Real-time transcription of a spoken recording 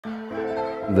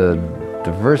The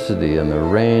diversity and the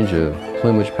range of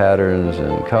plumage patterns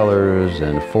and colors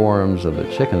and forms of the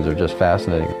chickens are just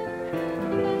fascinating.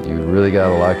 You really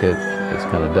gotta like it. It's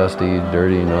kind of dusty,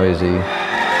 dirty, noisy,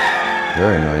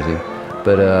 very noisy,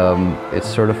 but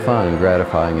it's sort of fun and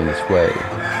gratifying in its way.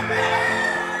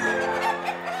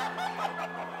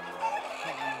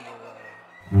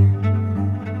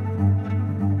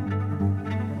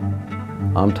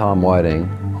 I'm Tom Whiting,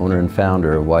 owner and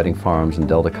founder of Whiting Farms in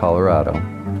Delta, Colorado.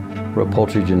 We're a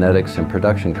poultry genetics and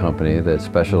production company that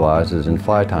specializes in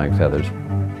fly tying feathers.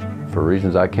 For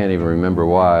reasons I can't even remember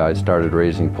why, I started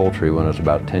raising poultry when I was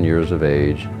about 10 years of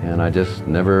age, and I just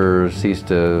never ceased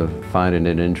to find it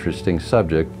an interesting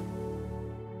subject.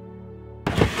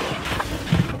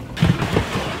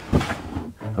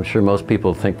 I'm sure most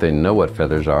people think they know what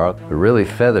feathers are, but really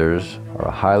feathers are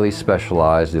a highly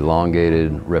specialized,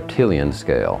 elongated reptilian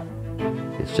scale.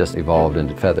 It's just evolved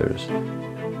into feathers.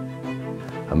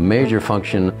 A major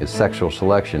function is sexual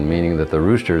selection, meaning that the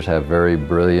roosters have very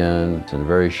brilliant and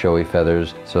very showy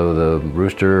feathers, so the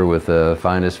rooster with the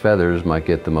finest feathers might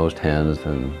get the most hens,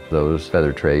 and those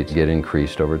feather traits get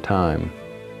increased over time.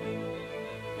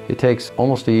 It takes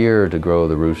almost a year to grow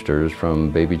the roosters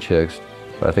from baby chicks.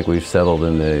 But I think we've settled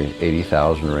in the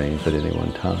 80,000 range at any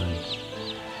one time.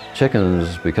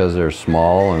 Chickens, because they're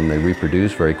small and they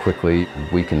reproduce very quickly,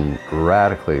 we can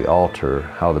radically alter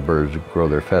how the birds grow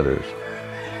their feathers.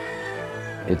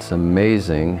 It's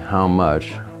amazing how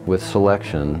much, with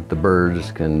selection, the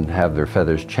birds can have their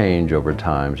feathers change over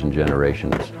times and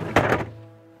generations.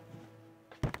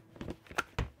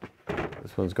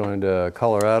 This one's going to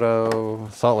Colorado,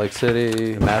 Salt Lake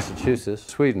City, Massachusetts,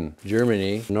 Sweden,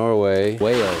 Germany, Norway,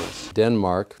 Wales,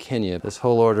 Denmark, Kenya. This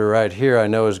whole order right here I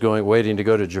know is waiting to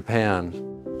go to Japan.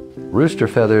 Rooster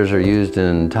feathers are used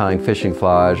in tying fishing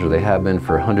flies, or they have been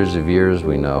for hundreds of years,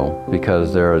 we know,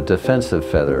 because they're a defensive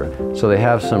feather. So they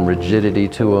have some rigidity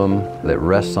to them that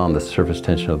rests on the surface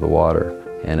tension of the water.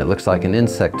 And it looks like an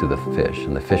insect to the fish,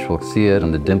 and the fish will see it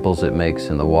and the dimples it makes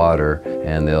in the water,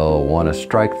 and they'll want to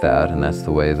strike that, and that's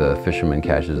the way the fisherman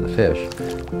catches the fish.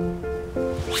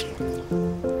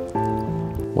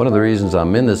 One of the reasons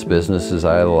I'm in this business is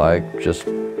I like just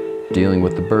dealing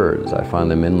with the birds. I find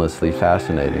them endlessly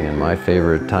fascinating, and my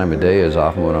favorite time of day is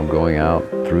often when I'm going out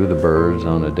through the birds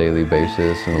on a daily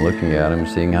basis and looking at them,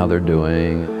 seeing how they're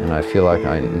doing, and I feel like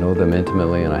I know them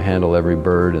intimately and I handle every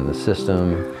bird in the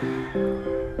system.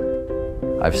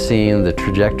 I've seen the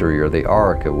trajectory or the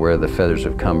arc of where the feathers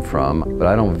have come from, but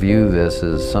I don't view this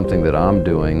as something that I'm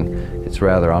doing. It's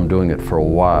rather I'm doing it for a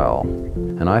while.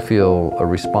 And I feel a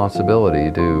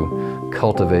responsibility to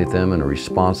cultivate them in a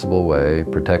responsible way,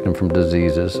 protect them from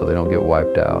diseases so they don't get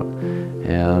wiped out.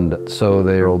 And so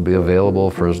they will be available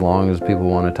for as long as people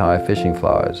want to tie fishing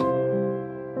flies.